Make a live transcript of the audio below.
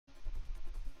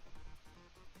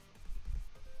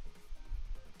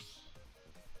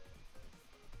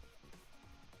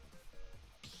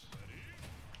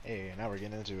now we're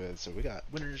getting into it. So we got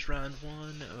winners round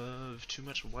 1 of Too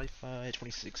Much Wi-Fi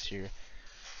 26 here.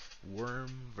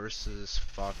 Worm versus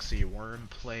Foxy. Worm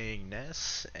playing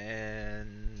Ness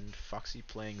and Foxy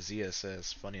playing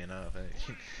ZSS. Funny enough,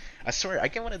 I swear I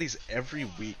get one of these every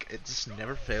week. It just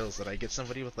never fails that I get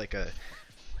somebody with like a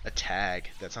tag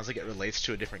that sounds like it relates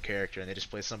to a different character, and they just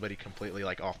play somebody completely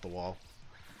like off the wall.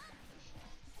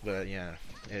 But yeah,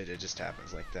 it just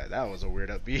happens like that. That was a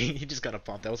weird up B. He just got a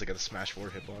pump. That was like a smash 4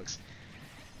 hitbox.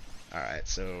 Alright,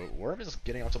 so Worm is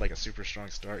getting off to like a super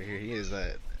strong start here. He is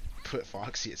put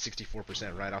Foxy at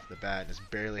 64% right off the bat and has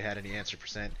barely had any answer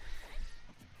percent.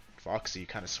 Foxy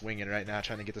kind of swinging right now,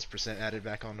 trying to get this percent added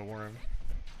back onto Worm.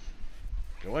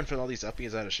 Going for all these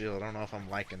uppies out of shield. I don't know if I'm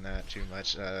liking that too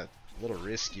much. A little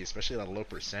risky, especially at a low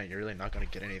percent. You're really not going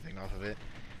to get anything off of it.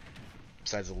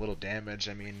 Besides a little damage,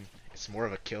 I mean, it's more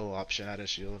of a kill option out of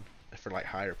shield for like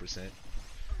higher percent.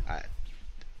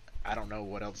 I don't know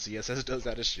what else ZSS does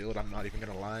out of shield, I'm not even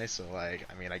gonna lie, so like,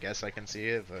 I mean, I guess I can see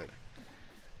it, but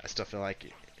I still feel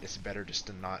like it's better just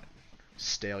to not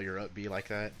stale your up B like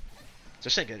that.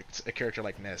 Especially like a character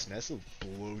like Ness. Ness will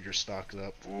blow your stocks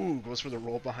up. Ooh, goes for the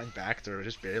roll behind back throw,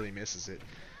 just barely misses it.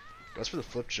 Goes for the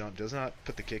flip jump, does not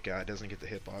put the kick out, doesn't get the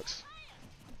hitbox.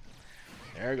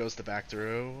 There goes the back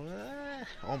throw.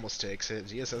 Almost takes it.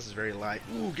 ZSS is very light.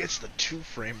 Ooh, gets the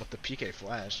 2-frame with the PK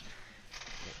flash.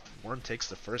 Worm takes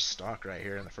the first stock right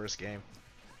here in the first game.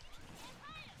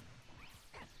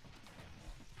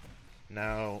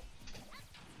 Now,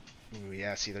 ooh,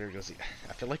 yeah, see, there goes.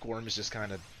 I feel like Worm is just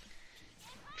kind of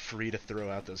free to throw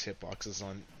out those hitboxes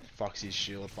on Foxy's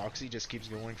shield. Foxy just keeps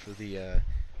going for the,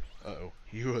 uh-oh.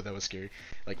 That was scary.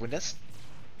 Like, when Ness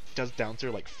does down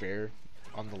throw, like, fair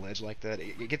on the ledge like that,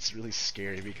 it gets really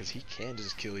scary because he can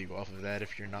just kill you off of that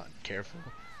if you're not careful.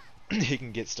 He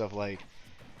can get stuff like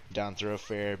down throw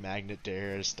fair, magnet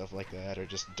dares, stuff like that, or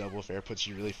just double fair puts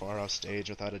you really far off stage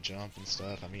without a jump and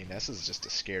stuff. I mean, Ness is just a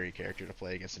scary character to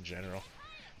play against in general.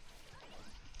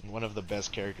 One of the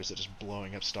best characters at just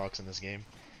blowing up stocks in this game.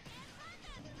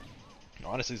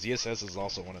 Honestly, ZSS is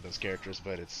also one of those characters,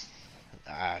 but it's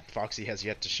Foxy has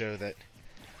yet to show that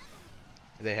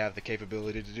they have the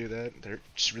capability to do that. They're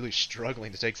just really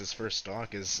struggling to take this first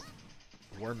stock as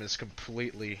Worm is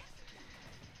completely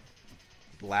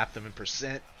lapped them in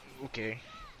percent. Okay.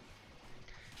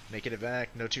 Making it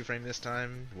back. No 2-frame this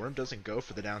time. Worm doesn't go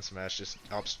for the down smash, just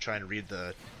helps try and read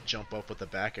the jump up with the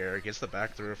back air. Gets the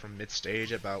back throw from mid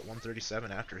stage at about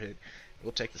 137 after hit.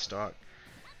 We'll take the stock.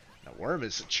 Now Worm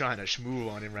is trying to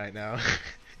schmoo on him right now.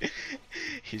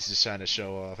 He's just trying to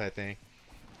show off, I think.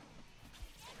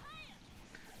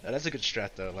 That's a good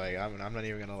strat though. Like, I'm not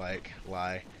even gonna like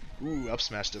lie. Ooh, up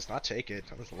smash does not take it.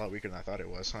 That was a lot weaker than I thought it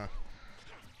was, huh?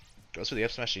 Goes for the up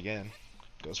smash again.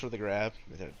 Goes for the grab.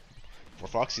 For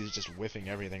Foxy is just whiffing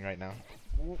everything right now.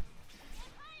 Ooh.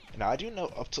 Now I do know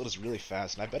up tilt is really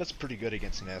fast, and I bet it's pretty good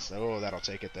against Ness. Oh, that'll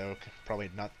take it though.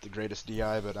 Probably not the greatest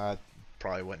DI, but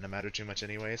probably wouldn't have mattered too much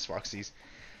anyways. Foxy's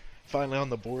finally on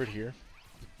the board here.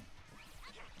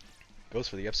 Goes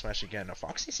for the up smash again. Now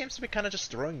Foxy seems to be kind of just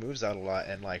throwing moves out a lot,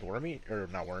 and like Worm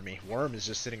is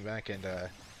just sitting back and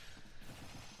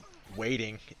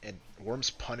waiting. And Worm's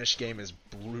punish game is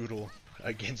brutal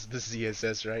against the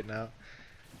ZSS right now.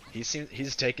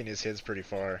 He's taking his hits pretty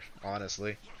far,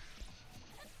 honestly.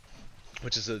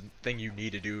 Which is a thing you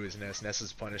need to do as Ness.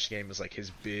 Ness's punish game is like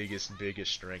his biggest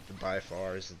strength by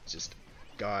far. Is just,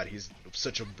 God, he's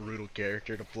such a brutal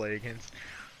character to play against.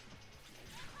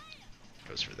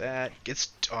 Goes for that. Gets,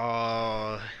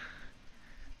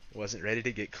 wasn't ready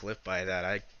to get clipped by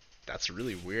that. That's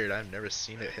really weird. I've never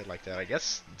seen it hit like that. I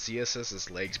guess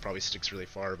ZSS's legs probably sticks really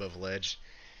far above ledge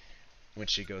when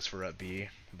she goes for up B.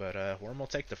 But Worm will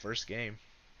take the first game.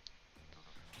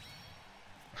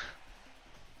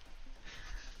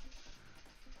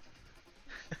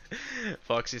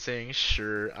 Foxy saying,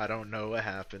 sure, I don't know what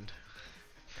happened.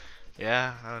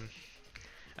 Yeah,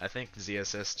 I think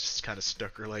ZSS just kind of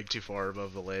stuck her leg too far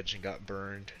above the ledge and got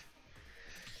burned.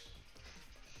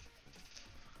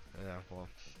 Yeah, well,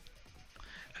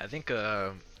 I think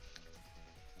for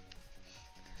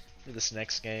this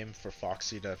next game, for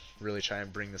Foxy to really try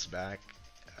and bring this back,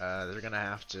 they're gonna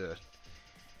have to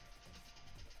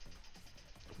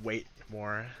wait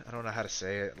more. I don't know how to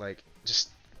say it. Like, just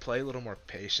play a little more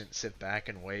patient, sit back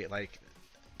and wait. Like,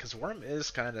 because Worm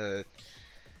is kind of,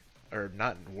 or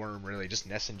not Worm really, just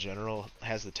Ness in general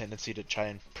has the tendency to try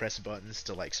and press buttons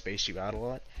to like space you out a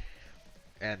lot.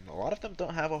 And a lot of them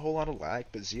don't have a whole lot of lag,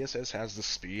 but ZSS has the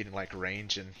speed and like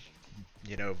range and,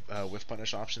 you know, with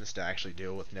punish options to actually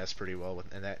deal with Ness pretty well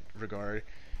in that regard.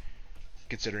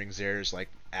 Considering Zare's like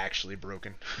actually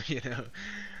broken, you know.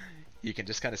 you can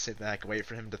just kind of sit back, wait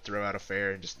for him to throw out a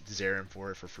fair, and just zare him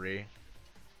for it for free.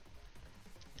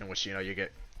 In which, you know, you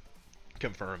get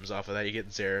confirms off of that. You get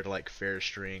zared like fair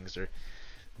strings or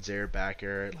zare back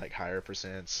air at like higher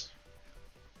percents.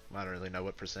 I don't really know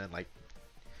what percent, like,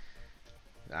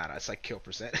 I don't know, it's like kill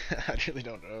percent. I really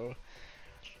don't know.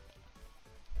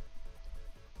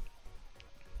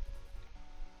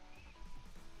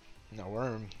 No,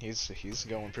 Worm, he's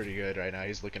going pretty good right now.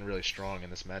 He's looking really strong in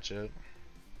this matchup.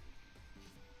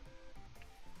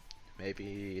 Maybe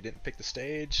he didn't pick the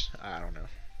stage? I don't know.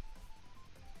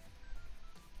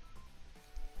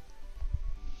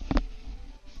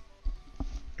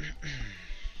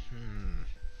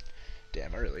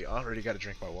 Damn, I already gotta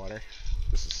drink my water.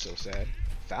 This is so sad.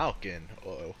 Falcon,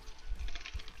 uh-oh.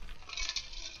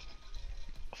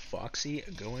 Foxy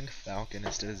going Falcon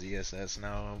instead of ZSS.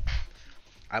 Now,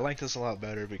 I like this a lot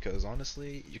better because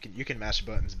honestly, you can mash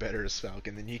buttons better as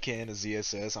Falcon than you can as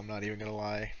ZSS. I'm not even gonna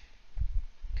lie.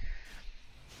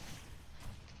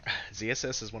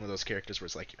 ZSS is one of those characters where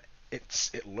it's like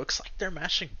it looks like they're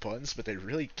mashing buttons, but they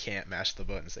really can't mash the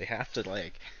buttons. They have to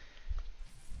like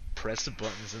press the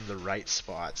buttons in the right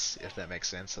spots, if that makes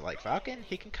sense. So like Falcon,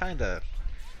 he can kind of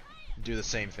do the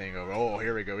same thing over. Oh,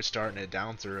 here we go. We're starting it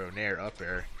down through nair up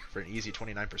air for an easy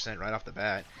 29% right off the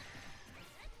bat.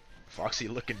 Foxy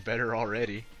looking better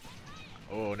already.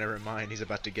 Oh, never mind. He's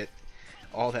about to get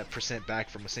all that percent back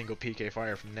from a single PK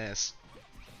fire from Ness.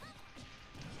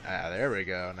 Ah, there we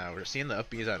go. Now we're seeing the up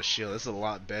B's out of shield. This is a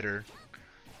lot better.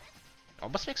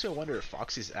 Almost makes me wonder if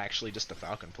Foxy's actually just a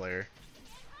Falcon player.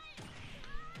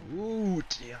 Ooh,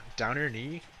 damn. Down air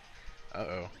knee.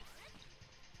 Uh-oh.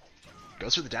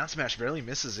 Goes for the down smash, barely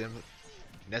misses him.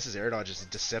 Ness's air dodge is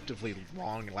deceptively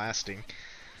long lasting.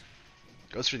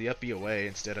 Goes for the up B away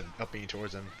instead of up B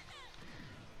towards him.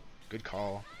 Good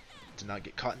call. To not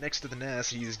get caught next to the Ness.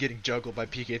 He's getting juggled by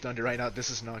PK Thunder right now. This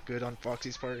is not good on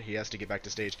Foxy's part. He has to get back to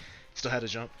stage. Still had to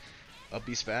jump. Up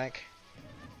B's back.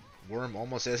 Worm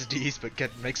almost SDs, but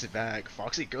makes it back.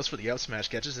 Foxy goes for the up smash,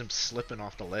 catches him slipping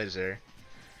off the ledge there.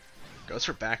 Goes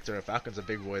for back throw. Falcon's a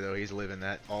big boy though. He's living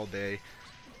that all day.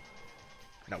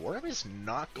 Now Worm is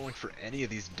not going for any of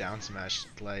these down smash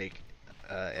like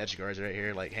edge guards right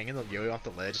here. Like hanging the yo-yo off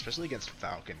the ledge, especially against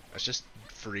Falcon. That's just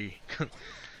free.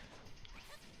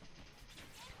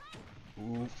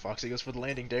 Ooh, Foxy goes for the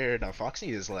landing dare. Now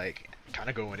Foxy is like kind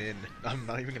of going in. I'm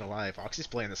not even gonna lie. Foxy's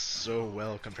playing this so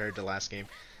well compared to last game.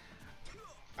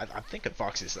 I'm thinking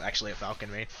Foxy's actually a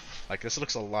Falcon main. Like this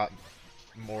looks a lot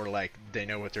more like they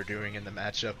know what they're doing in the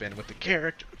matchup and with the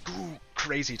character. Ooh,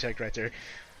 crazy tech right there.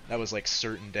 That was like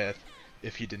certain death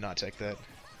if he did not tech that.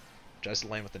 Tries to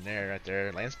land with the nair right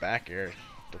there. Lands back air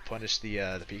to punish the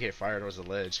PK fire towards the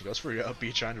ledge. He goes for your up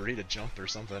B trying to read a jump or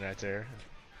something right there.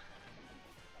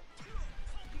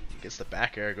 Gets the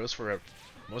back air, goes for a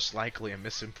most likely a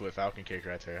misinput Falcon kick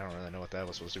right there. I don't really know what that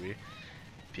was supposed to be.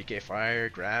 PK fire,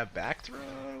 grab, back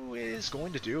throw is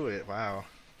going to do it. Wow.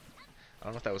 I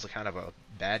don't know if that was a kind of a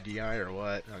bad DI or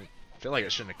what. I feel like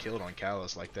it shouldn't have killed on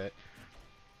Callus like that.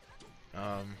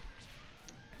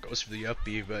 Goes for the up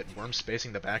B, but Worm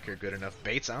spacing the back air good enough.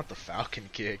 Baits out the Falcon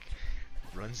kick.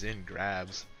 Runs in,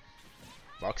 grabs.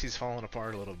 Foxy's falling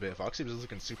apart a little bit. Foxy was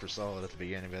looking super solid at the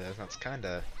beginning, but that's kind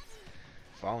of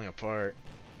falling apart.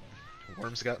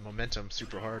 Worm's got momentum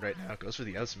super hard right now. Goes for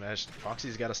the out smash.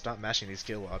 Foxy's got to stop mashing these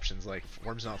kill options. Like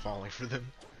Worm's not falling for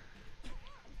them.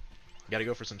 Got to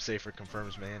go for some safer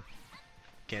confirms, man.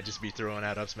 Can't just be throwing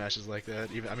out up smashes like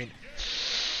that. Even I mean,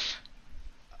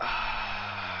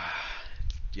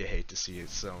 you hate to see it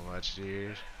so much,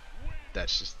 dude.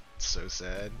 That's just so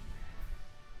sad.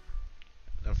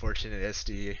 Unfortunate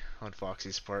SD on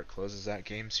Foxy's part closes that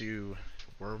game 2.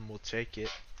 Worm will take it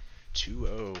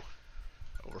 2-0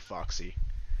 over Foxy.